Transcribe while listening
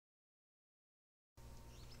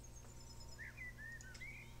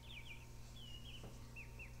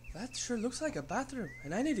That sure looks like a bathroom,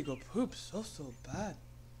 and I need to go poop so bad.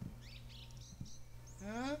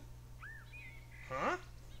 Huh? Huh?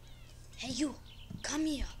 Hey you, come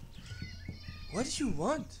here. What do you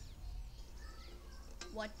want?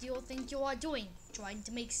 What do you think you are doing? Trying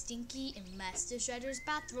to make Stinky in Master Shredder's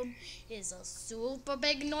bathroom is a super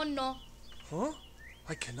big no-no. Huh?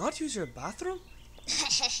 I cannot use your bathroom?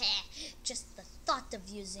 Just the thought of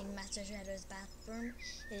using Master Shredder's bathroom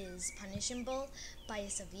is punishable by a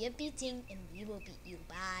severe beating, and we will beat you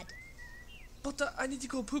bad. But I need to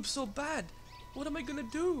go poop so bad. What am I gonna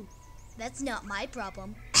do? That's not my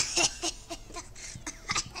problem.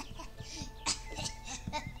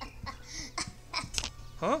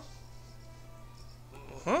 Huh?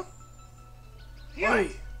 Huh?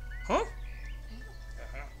 Oi! Huh?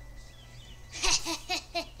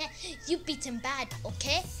 You beat him bad,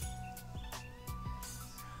 okay?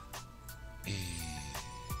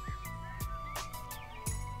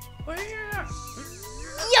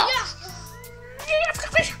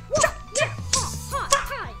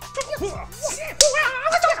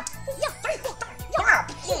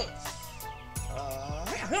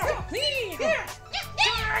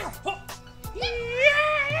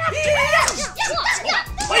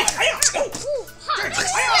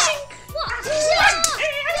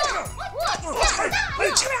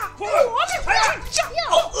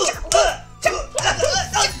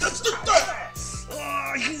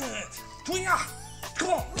 Yeah. Come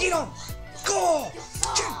on, get him! Go!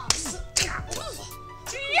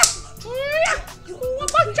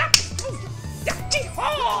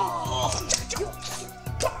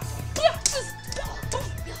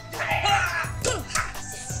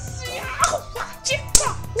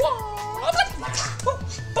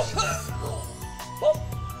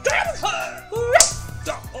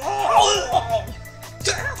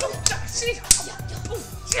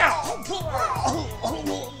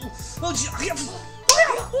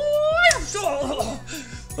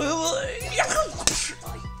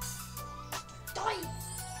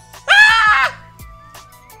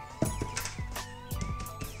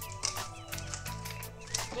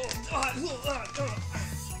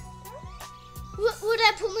 Where'd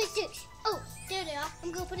I put my sticks? Oh, there they are.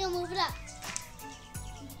 I'm gonna put them over that.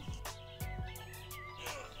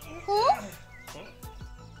 Huh?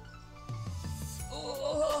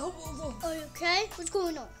 Are you okay? What's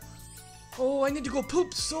going on? Oh, I need to go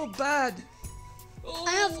poop so bad. Oh,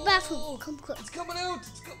 I have the bathroom. Come quick. It's coming out.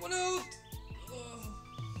 It's coming out.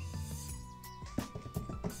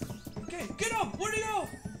 Okay, get up. Where'd he go?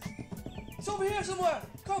 It's over here somewhere.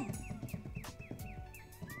 Come.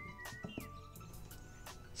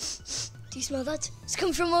 Do you smell that? It's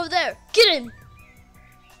coming from over there. Get in.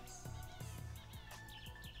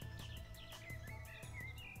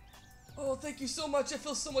 Oh, thank you so much. I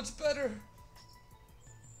feel so much better.